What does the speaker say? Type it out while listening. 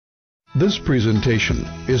This presentation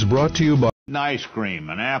is brought to you by Ice cream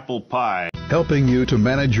and apple pie. helping you to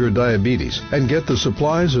manage your diabetes and get the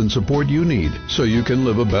supplies and support you need so you can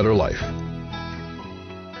live a better life.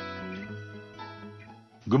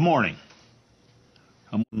 Good morning.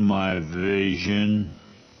 I'm in my vision.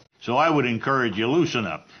 So I would encourage you, loosen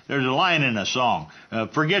up. There's a line in a song,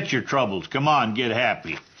 forget your troubles, come on, get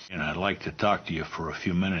happy. And I'd like to talk to you for a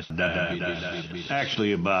few minutes.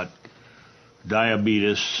 Actually about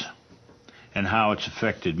diabetes and how it's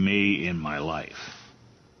affected me in my life.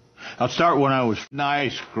 I'll start when I was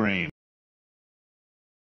ice cream.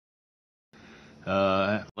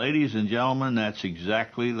 Ladies and gentlemen, that's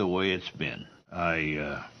exactly the way it's been.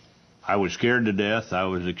 I was scared to death. I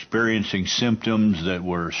was experiencing symptoms that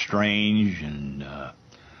were strange and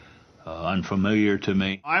unfamiliar to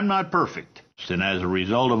me. I'm not perfect. And as a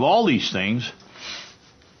result of all these things,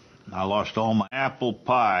 I lost all my apple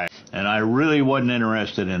pie. And I really wasn't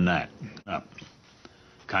interested in that.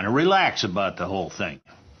 Kind of relax about the whole thing.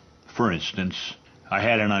 For instance, I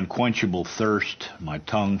had an unquenchable thirst. My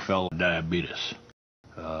tongue fell diabetes.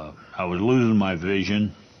 I was losing my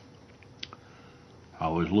vision. I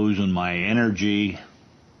was losing my energy.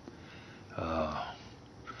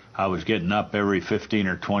 I was getting up every 15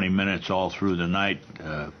 or 20 minutes all through the night,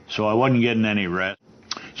 so I wasn't getting any rest.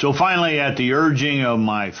 So finally, at the urging of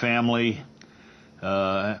my family,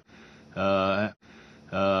 and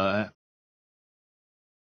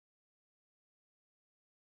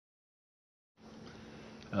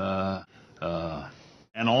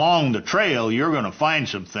along the trail, you're going to find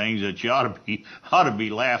some things that you ought to be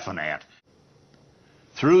laughing at.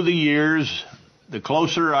 Through the years, the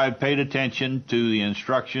closer I've paid attention to the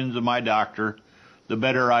instructions of my doctor, the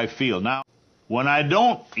better I feel. Now, when I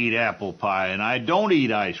don't eat apple pie and I don't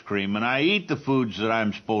eat ice cream and I eat the foods that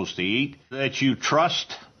I'm supposed to eat, that you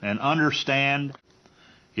trust and understand,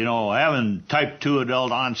 you know, having type 2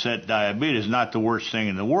 adult onset diabetes is not the worst thing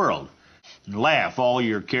in the world. Laugh all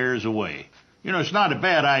your cares away. You know, it's not a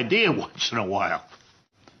bad idea once in a while.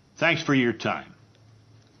 Thanks for your time.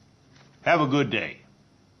 Have a good day.